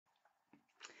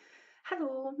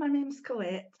Hello, my name's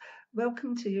Colette.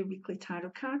 Welcome to your weekly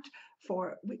tarot card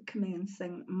for week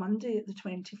commencing Monday, the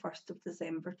 21st of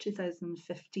December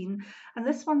 2015. And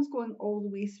this one's going all the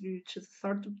way through to the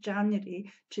 3rd of January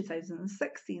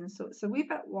 2016. So it's a wee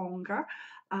bit longer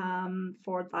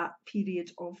for that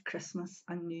period of Christmas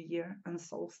and New Year and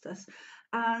solstice.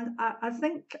 And I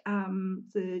think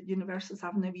the universe is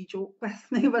having a wee joke with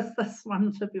me with this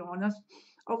one, to be honest.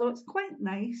 Although it's quite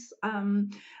nice.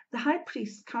 The High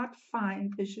Priest card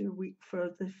 5 is your week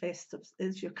for the festive,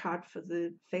 is your card for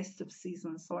the festive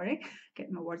season. Sorry,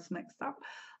 getting my words mixed up.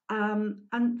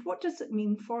 And what does it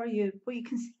mean for you? Well, you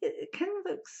can see it kind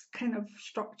of looks kind of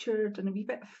structured and a wee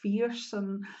bit fierce,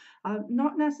 and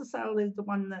not necessarily the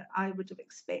one that I would have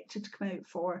expected to come out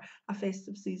for a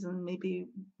festive season, maybe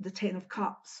the 10 of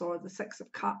Cups or the 6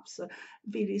 of Cups, or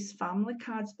various family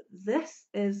cards. But this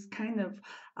is kind of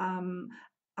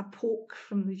a poke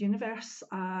from the universe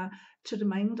to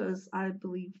remind us, I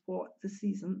believe, what the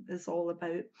season is all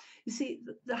about. You see,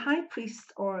 the High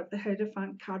Priest or the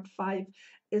Hierophant card 5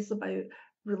 is about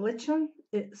religion.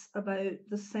 It's about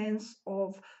the sense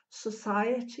of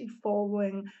society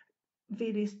following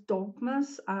various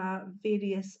dogmas,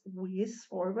 various ways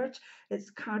forward. It's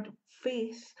a card of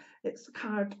faith. It's a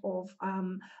card of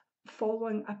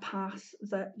following a path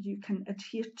that you can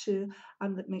adhere to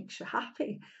and that makes you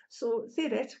happy. So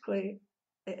theoretically,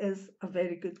 it is a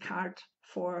very good card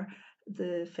for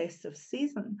the festive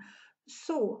season.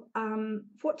 So,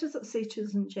 what does it say to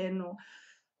us in general?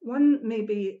 One,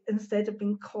 maybe instead of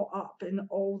being caught up in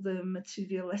all the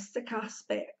materialistic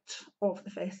aspect of the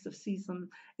festive season,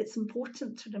 it's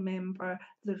important to remember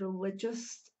the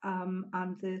religious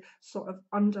and the sort of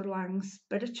underlying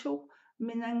spiritual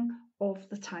meaning of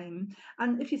the time.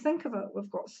 And if you think of it, we've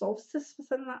got solstice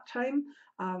within that time,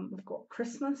 we've got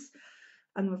Christmas,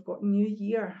 and we've got New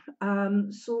Year.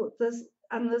 So there's,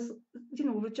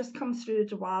 we've just come through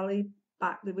Diwali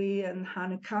back the way and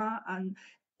Hanukkah, and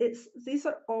these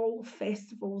are all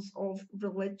festivals of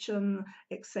religion,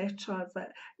 etc.,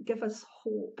 that give us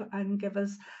hope and give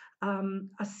us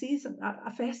a season,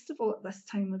 a festival at this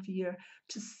time of year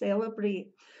to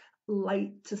celebrate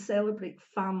light, to celebrate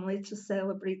family, to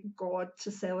celebrate God,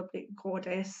 to celebrate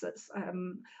goddess.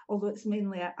 Although it's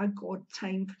mainly a God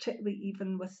time, particularly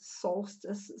even with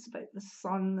solstice, it's about the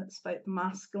sun, it's about the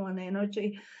masculine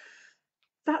energy.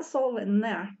 That's all in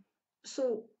there.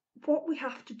 So what we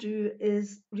have to do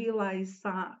is realise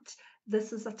that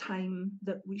this is a time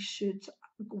that we should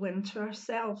go into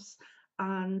ourselves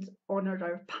and honour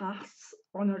our paths,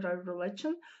 honour our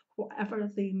religion, whatever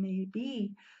they may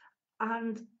be,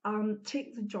 and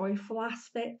take the joyful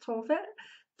aspect of it,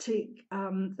 take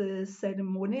the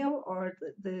ceremonial or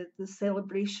the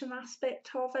celebration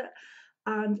aspect of it,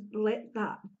 and let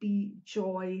that be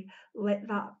joy, let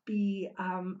that be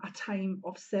a time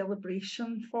of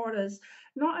celebration for us,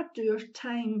 not a dour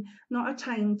time, not a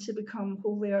time to become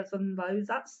holier than thou.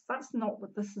 That's not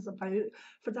what this is about.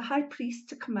 For the High Priest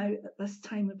to come out at this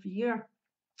time of year,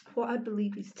 what I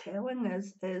believe he's telling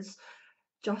us is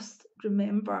just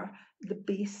remember the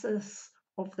basis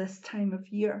of this time of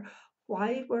year,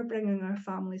 why we're bringing our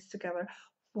families together,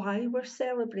 why we're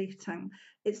celebrating.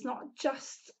 It's not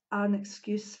just an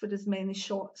excuse for as many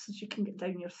shots as you can get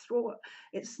down your throat.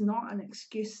 It's not an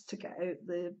excuse to get out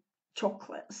the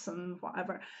chocolates and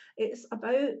whatever. It's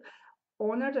about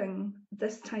honouring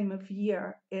this time of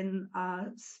year in a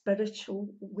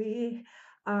spiritual way.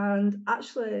 And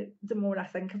actually, the more I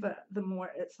think of it, the more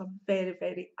it's a very,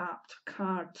 very apt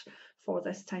card for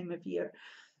this time of year.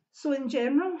 So, in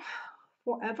general,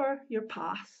 whatever your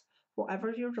path,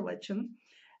 whatever your religion,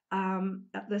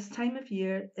 at this time of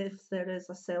year, if there is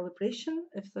a celebration,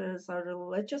 if there is a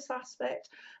religious aspect,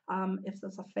 if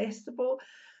there's a festival,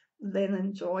 then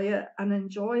enjoy it, and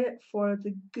enjoy it for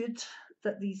the good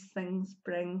that these things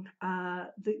bring,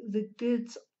 the good,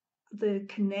 the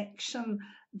connection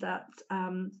that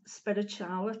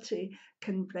spirituality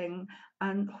can bring.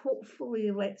 And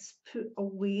hopefully let's put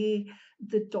away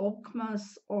the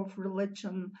dogmas of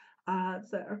religion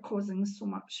that are causing so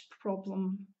much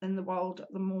problem in the world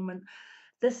at the moment.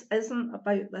 This isn't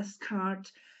about this card.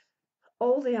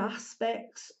 All the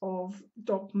aspects of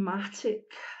dogmatic,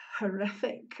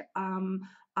 horrific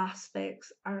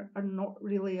aspects are not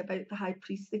really about the High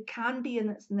Priest. They can be in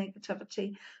its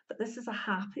negativity, but this is a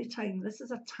happy time. This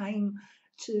is a time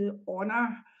to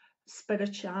honour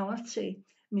spirituality,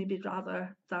 maybe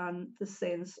rather than the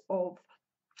sense of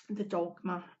the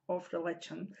dogma of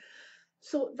religion.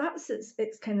 So that's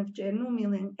its kind of general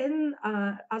meaning. In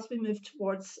as we move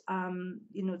towards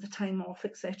the time off,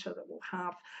 etc., that we'll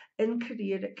have in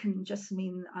career, it can just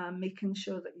mean making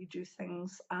sure that you do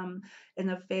things in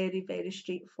a very, very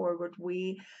straightforward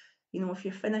way. If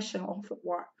you're finishing off at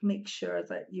work, make sure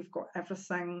that you've got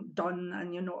everything done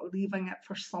and you're not leaving it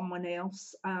for someone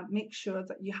else. Make sure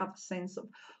that you have a sense of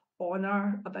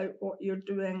honour about what you're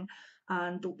doing,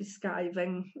 and don't be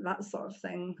skiving, that sort of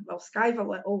thing. Well, skive a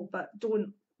little, but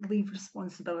don't leave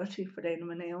responsibility for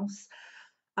anyone else.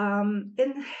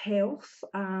 In health,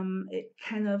 it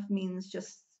kind of means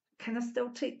just kind of still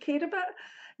take care of it.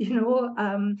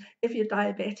 If you're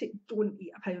diabetic, don't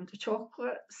eat a pound of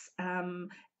chocolates.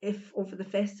 If over the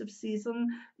festive season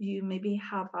you maybe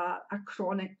have a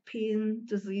chronic pain,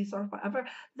 disease, or whatever,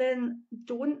 then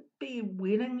don't be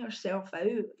wearing yourself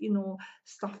out,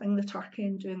 stuffing the turkey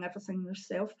and doing everything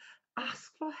yourself.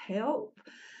 Ask for help.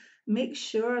 Make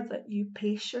sure that you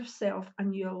pace yourself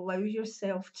and you allow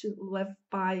yourself to live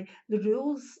by the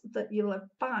rules that you live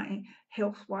by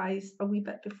health wise a wee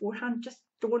bit beforehand. Just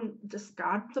don't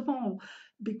discard them all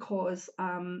because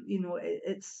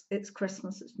it's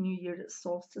Christmas, it's New Year, it's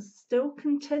solstice. Still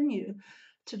continue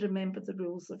to remember the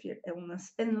rules of your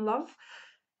illness. In love,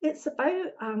 it's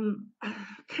about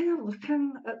kind of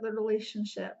looking at the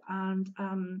relationship and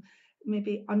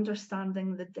maybe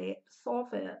understanding the depth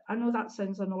of it. I know that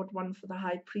sounds an odd one for the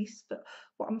High Priest, but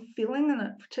what I'm feeling in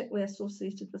it, particularly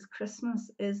associated with Christmas,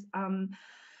 is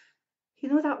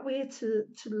that way to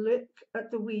look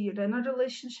at the way you're in a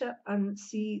relationship and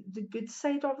see the good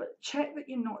side of it. Check that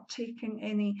you're not taking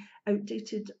any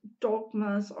outdated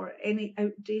dogmas or any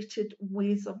outdated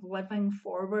ways of living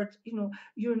forward.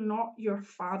 You're not your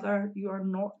father, you're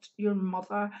not your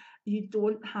mother. You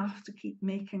don't have to keep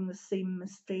making the same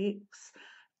mistakes.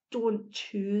 Don't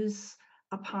choose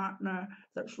a partner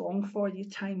that's wrong for you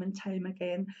time and time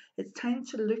again. It's time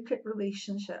to look at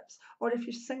relationships, or if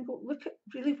you're single, look at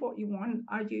really what you want.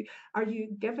 Are you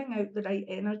giving out the right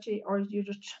energy, or are you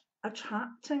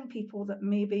attracting people that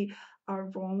maybe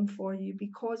are wrong for you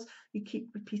because you keep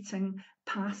repeating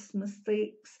past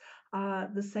mistakes?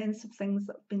 The sense of things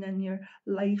that have been in your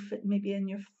life, maybe in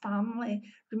your family.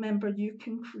 Remember, you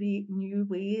can create new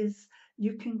ways.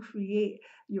 You can create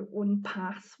your own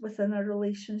path within a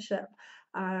relationship,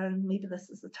 and maybe this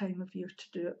is the time of year to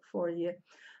do it for you.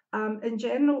 In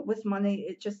general, with money,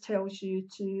 it just tells you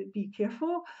to be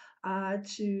careful,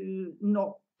 to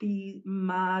not be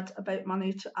mad about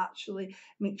money, to actually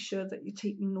make sure that you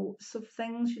take notes of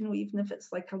things, even if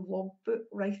it's like a logbook,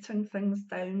 writing things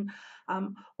down,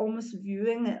 almost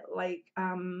viewing it like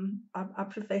a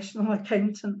professional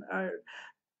accountant, or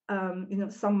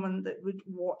someone that would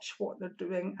watch what they're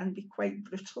doing and be quite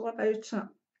brutal about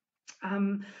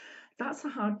it. That's a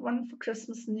hard one for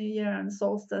Christmas, New Year, and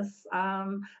solstice,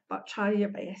 but try your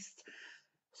best.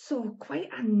 So, quite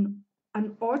an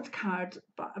odd card,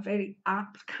 but a very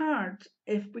apt card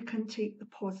if we can take the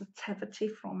positivity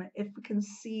from it, if we can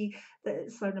see that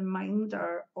it's a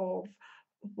reminder of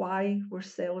why we're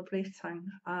celebrating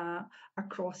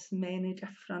across many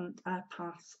different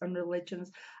paths and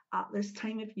religions at this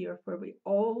time of year where we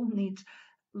all need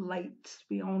light,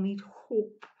 we all need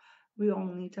hope, we all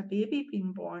need a baby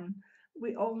being born,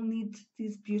 we all need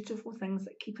these beautiful things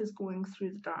that keep us going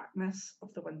through the darkness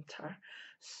of the winter.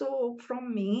 So,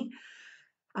 from me,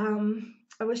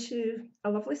 I wish you a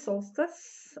lovely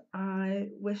solstice. I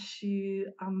wish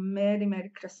you a Merry,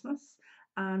 Merry Christmas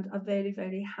and a very,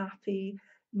 very happy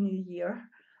New Year.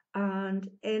 And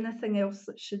anything else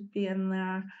that should be in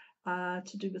there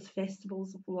to do with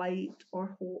festivals of light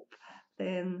or hope,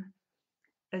 then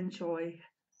enjoy.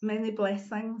 Many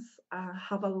blessings.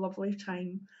 Have a lovely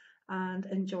time and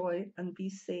enjoy and be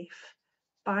safe.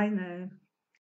 Bye now.